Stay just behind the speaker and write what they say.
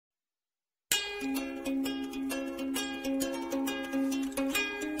Hey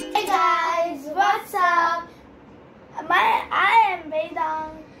guys, what's up? I am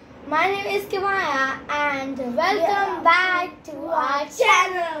Vedant. My name is Kimaya and Welcome back to our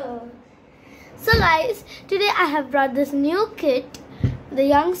channel. So guys, today I have brought this new kit, the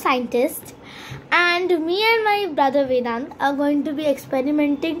Young Scientist, and me and my brother Vedant are going to be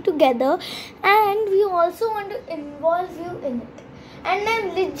experimenting together, and we also want to involve you in it. And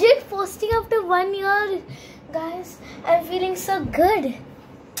I'm legit posting after 1 year, guys. I'm feeling so good.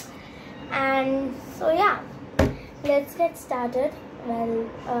 And so yeah, let's get started.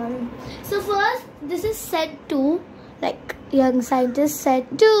 So first, this is set 2, like Young Scientist set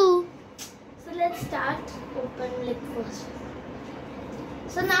 2. So let's start. Open like first.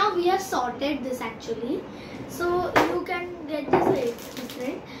 So now we have sorted this actually. So you can get this like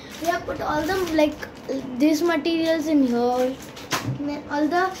different. We have put all the these materials in here, and then all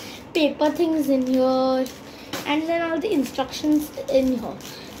the paper things in here, and then all the instructions in here.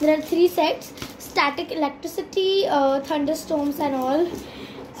 There are 3 sets: static electricity, thunderstorms and all,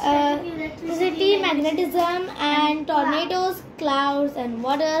 electricity, magnetism, and tornadoes, clouds and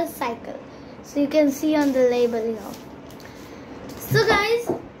water cycle. So you can see on the label here. So guys,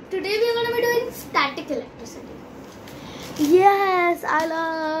 today we are going to be doing static electricity. Yes, I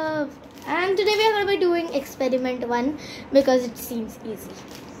love. And today we are going to be doing experiment 1 because it seems easy.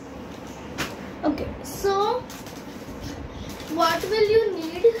 Okay, so what will you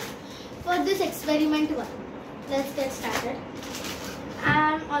need for this experiment 1? Let's get started.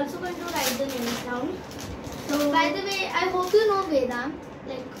 I'm also going to write the names down. So by the way, I hope you know Vedant.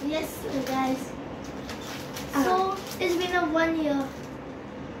 Like, yes guys. So it's been a 1 year.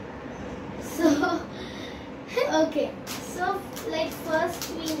 So okay. So like first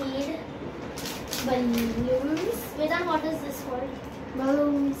we need balloons. Vedant, what is this for?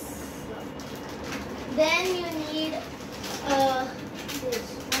 Balloons. Then you need this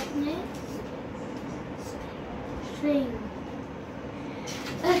magnet string.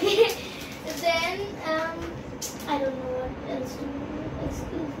 Okay. Then I don't know what else to do.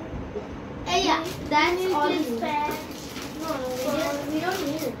 Excuse me. Yeah, that's all. No, we don't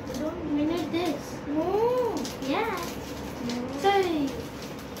need it. We need this. No. Yeah. Sorry.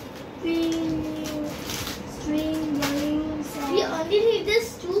 String, balloons. We only need this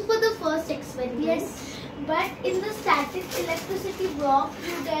 2 for the first experiment. Yes. But in the static electricity block,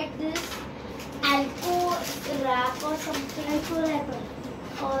 you get this alco wrap or something. Alco wrapper.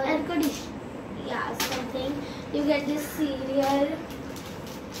 Or alco dish. Yeah, something. You get this cereal.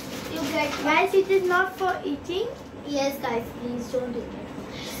 You get. Guys, it is not for eating. Yes, guys, please don't eat it.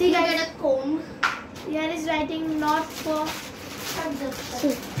 See, you get a comb. Here is writing not for.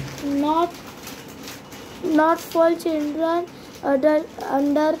 Not for children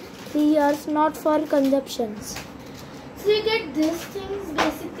under 3 years, not for consumptions. So you get these things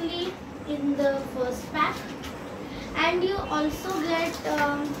basically in the first pack, and you also get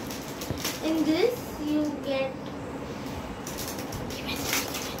in this you get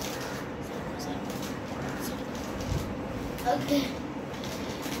okay.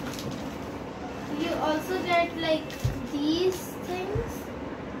 You also get like these things.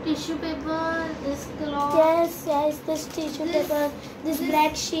 Tissue paper, this cloth. Yes, this tissue paper, this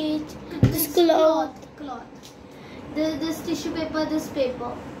black sheet, this cloth. This tissue paper, this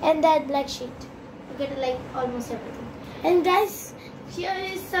paper, and that black sheet. You get like almost everything. And guys, here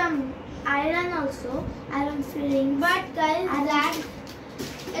is some iron also, iron filling. But guys,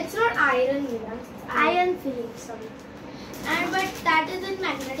 it's not iron, it's iron filling. Sorry. But that is in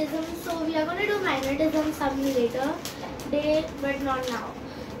magnetism, so we are going to do magnetism some later day, but not now.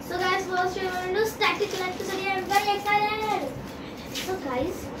 So guys, first we are going to do static electricity. I'm very excited. So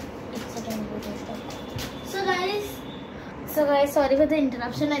guys, sorry for the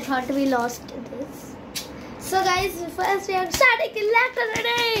interruption. I thought we lost this. So guys, first we have static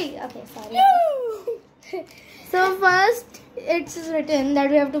electricity. Okay, sorry. So first, it's written that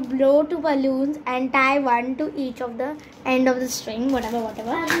we have to blow 2 balloons and tie 1 to each of the end of the string, whatever.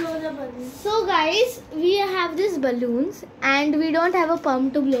 So guys, we have these balloons and we don't have a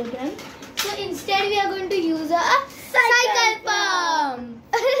pump to blow them. So instead, we are going to use a cycle pump.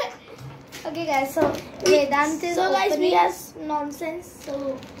 Okay guys, so Vedant is guys, we have nonsense.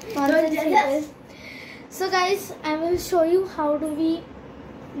 So guys, I will show you how do we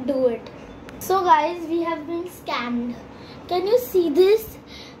do it. So guys, we have been scammed. Can you see this?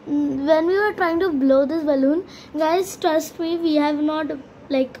 When we were trying to blow this balloon, guys, trust me, we have not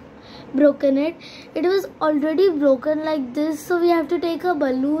broken it. It was already broken like this. So we have to take a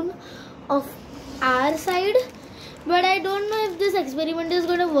balloon of our side But I don't know if this experiment is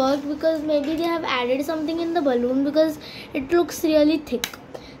going to work because maybe they have added something in the balloon because it looks really thick.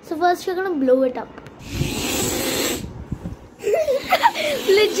 So first we're going to blow it up.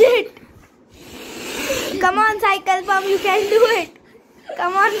 Legit. Come on, cycle pump, you can do it.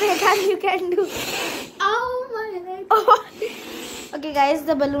 Come on, Vedant, you can do it. Oh my head. Oh. Okay guys,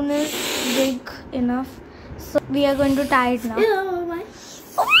 the balloon is big enough. So we are going to tie it now. Oh my.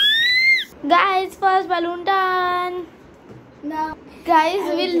 Guys, first balloon done. Now, Guys,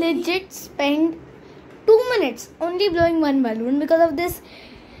 we legit spent 2 minutes only blowing one balloon because of this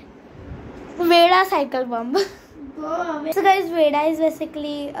Veda cycle pump. So guys, Veda is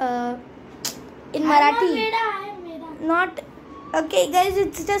basically in Marathi. I'm Veda. Not okay guys,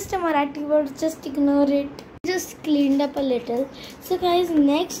 it's just a Marathi word, just ignore it. Just cleaned up a little. So guys,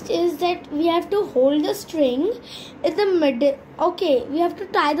 next is that we have to hold the string in the middle. Okay, we have to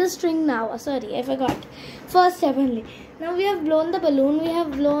tie the string now. Sorry, I forgot. First step only. Now we have blown the balloon. We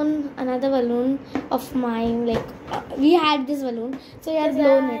have blown another balloon of mine. Like we had this balloon, so we have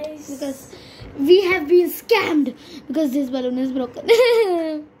blown it because we have been scammed because this balloon is broken.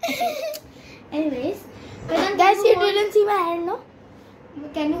 Anyways, guys, you didn't see my hand, no?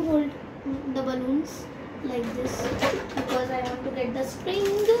 Can you hold the balloons like this? Because I want to get the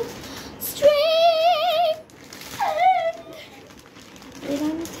string.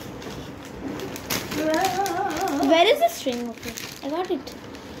 Where is the string? Okay, I got it.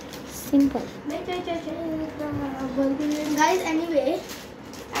 Simple. Guys, anyway,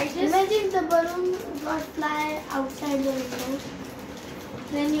 I just imagine the balloon got fly outside the window.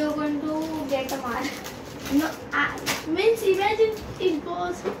 Then you're going to get a mark. No, means imagine it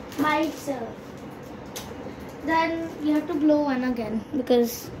goes by itself. Then you have to blow one again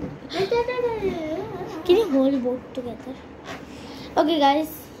because. Can you hold both together? Okay, guys,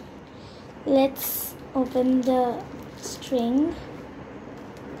 let's open the string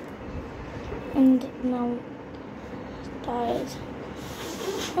and now tie it.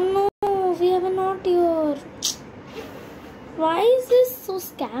 Oh no, we have a knot here. Why is this so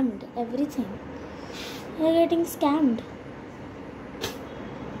scammed? Everything. We're getting scammed.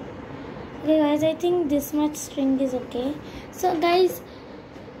 Okay guys, I think this much string is okay. So guys,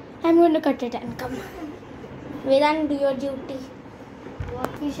 I'm going to cut it and come. Vedant, do your duty. What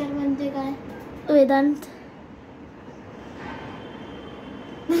fisher bante guy? Vedant.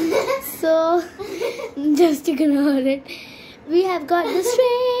 So, just ignore it. We have got the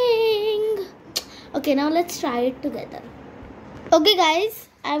string. Okay, now let's try it together. Okay guys,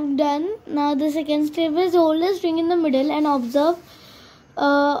 I've done. Now the second step is hold the string in the middle and observe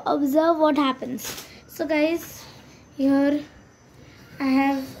what happens. So guys, here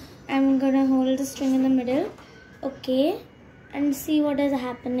I'm gonna hold the string in the middle. Okay, and see what is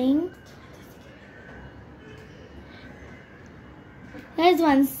happening. Guys,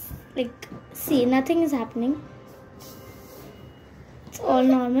 once see, nothing is happening. It's all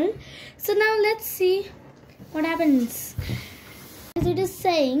normal. So now let's see what happens. It is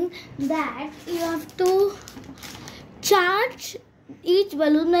saying that you have to charge each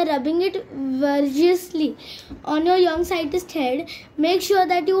balloon by rubbing it vigorously on your young scientist head. Make sure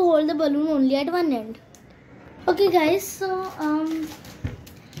that you hold the balloon only at one end. Okay guys, so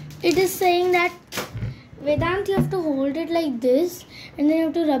it is saying that Vedant, you have to hold it like this and then you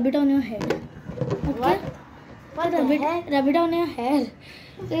have to rub it on your head. Okay? What rub the it, heck? Rub it on your hair.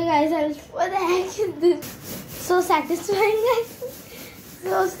 Okay guys, What the heck is this? so satisfying guys.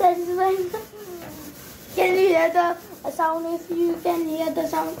 So satisfying. Can you hear the sound? If you can hear the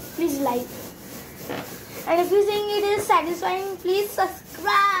sound, please like. And if you think it is satisfying, please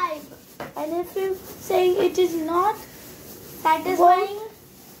subscribe. And if you saying it is not Satisfying,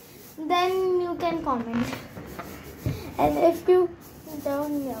 then you can comment. and if you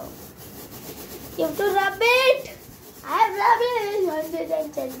don't know, you have to rub it. I have rubbed it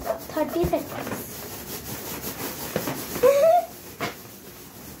 110 30 seconds.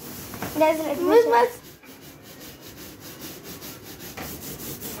 Guys, let me show.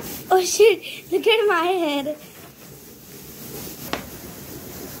 Oh shit, look at my hair.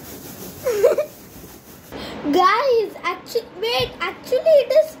 Guys, actually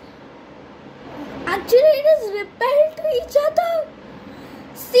it is repelled to each other.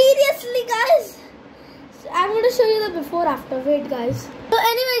 Seriously guys. I'm going to show you the before after. Wait guys. So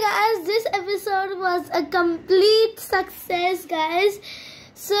anyway guys, this episode was a complete success guys.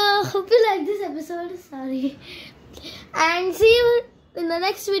 So hope you like this episode. Sorry. And see you in the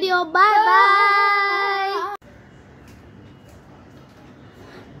next video. Bye bye.